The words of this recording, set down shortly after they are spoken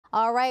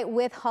All right,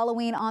 with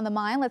Halloween on the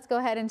mind, let's go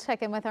ahead and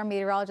check in with our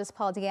meteorologist,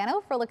 Paul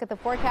Deanno, for a look at the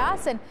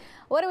forecast. And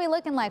what are we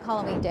looking like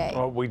Halloween Day?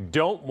 What we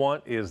don't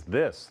want is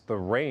this, the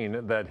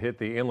rain that hit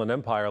the Inland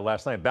Empire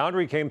last night.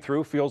 Boundary came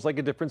through, feels like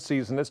a different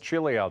season. It's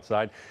chilly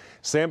outside.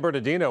 San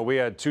Bernardino, we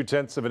had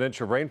 0.2 of an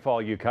inch of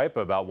rainfall. Yucaipa,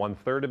 about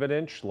 1/3 of an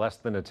inch, less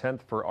than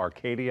 1/10 for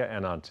Arcadia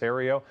and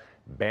Ontario.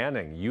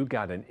 Banning, you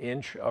got an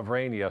inch of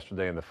rain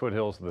yesterday in the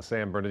foothills of the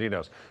San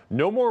Bernardinos.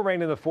 No more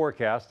rain in the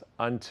forecast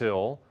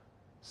until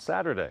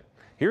Saturday.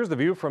 Here's the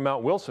view from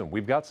Mount Wilson.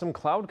 We've got some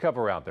cloud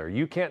cover out there.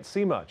 You can't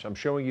see much. I'm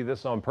showing you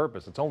this on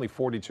purpose. It's only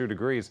 42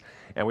 degrees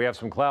and we have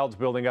some clouds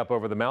building up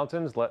over the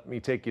mountains. Let me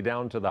take you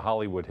down to the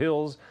Hollywood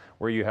Hills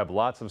where you have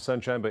lots of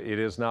sunshine, but it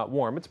is not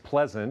warm. It's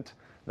pleasant,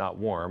 not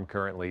warm.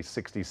 Currently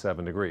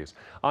 67 degrees.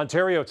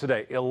 Ontario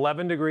today,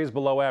 11 degrees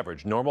below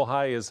average. Normal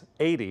high is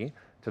 80.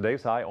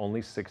 Today's high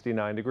only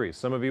 69 degrees.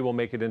 Some of you will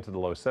make it into the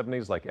low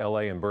 70s like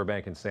LA and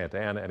Burbank and Santa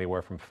Ana,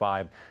 anywhere from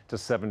 5 to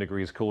 7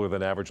 degrees cooler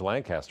than average.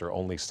 Lancaster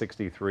only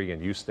 63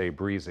 and you stay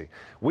breezy.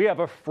 We have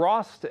a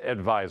frost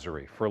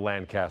advisory for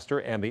Lancaster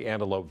and the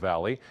Antelope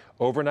Valley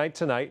overnight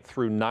tonight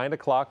through 9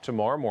 o'clock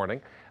tomorrow morning.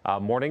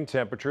 Morning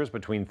temperatures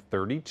between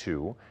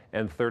 32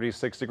 and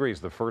 36 degrees,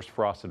 the first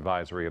frost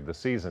advisory of the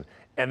season.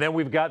 And then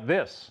we've got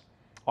this,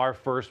 our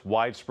first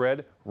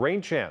widespread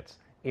rain chance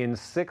in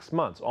 6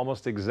 months,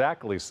 almost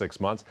exactly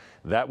 6 months.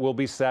 That will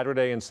be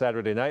Saturday and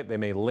Saturday night. They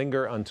may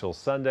linger until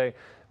Sunday.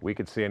 We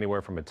could see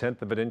anywhere from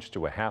 1/10 of an inch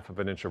to 1/2 of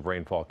an inch of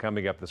rainfall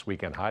coming up this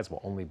weekend. Highs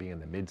will only be in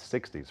the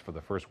mid-60s for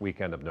the first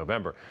weekend of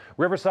November.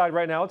 Riverside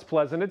right now, it's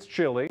pleasant. It's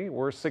chilly.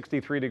 We're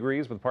 63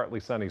 degrees with partly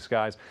sunny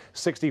skies.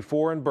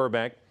 64 in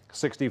Burbank.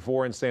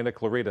 64 in Santa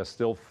Clarita,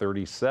 still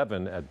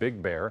 37 at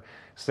Big Bear.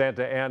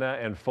 Santa Ana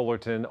and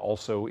Fullerton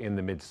also in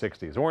the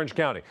mid-60s. Orange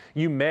County,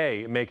 you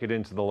may make it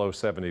into the low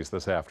 70s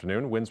this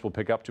afternoon. Winds will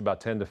pick up to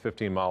about 10 to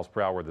 15 miles per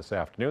hour this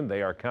afternoon.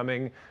 They are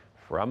coming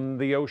from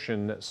the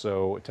ocean,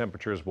 so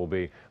temperatures will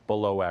be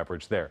below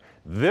average there.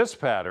 This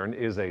pattern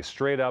is a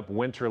straight-up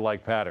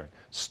winter-like pattern.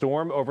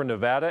 Storm over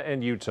Nevada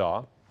and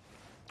Utah.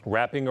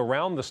 Wrapping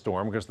around the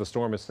storm, because the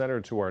storm is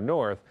centered to our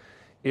north,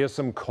 is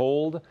some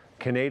cold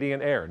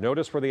Canadian air.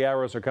 Notice where the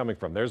arrows are coming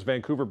from. There's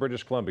Vancouver,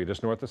 British Columbia,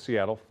 just north of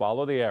Seattle.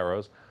 Follow the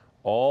arrows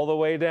all the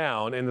way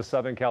down into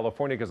Southern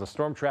California because the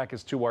storm track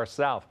is to our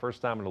south.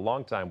 First time in a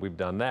long time we've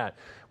done that,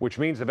 which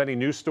means if any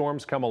new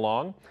storms come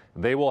along,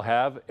 they will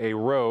have a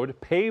road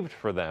paved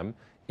for them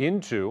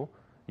into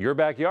your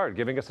backyard,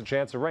 giving us a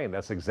chance of rain.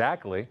 That's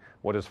exactly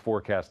what is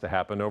forecast to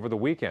happen over the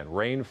weekend.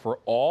 Rain for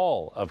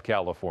all of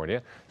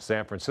California,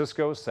 San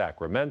Francisco,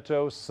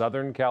 Sacramento,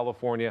 Southern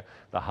California.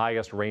 The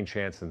highest rain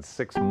chance in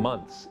 6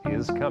 months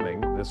is coming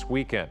this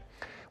weekend.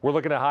 We're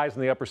looking at highs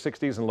in the upper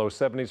 60s and low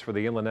 70s for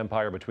the Inland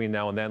Empire between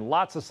now and then.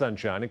 Lots of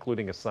sunshine,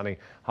 including a sunny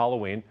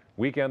Halloween.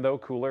 Weekend, though,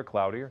 cooler,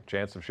 cloudier,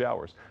 chance of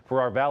showers.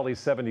 For our valley,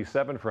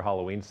 77 for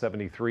Halloween,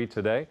 73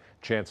 today.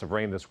 Chance of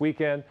rain this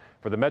weekend.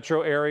 For the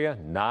metro area,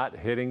 not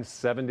hitting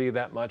 70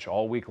 that much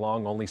all week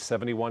long, only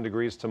 71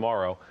 degrees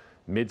tomorrow.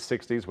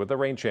 Mid-60s with a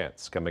rain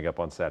chance coming up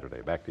on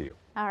Saturday. Back to you.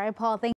 All right, Paul, thank you.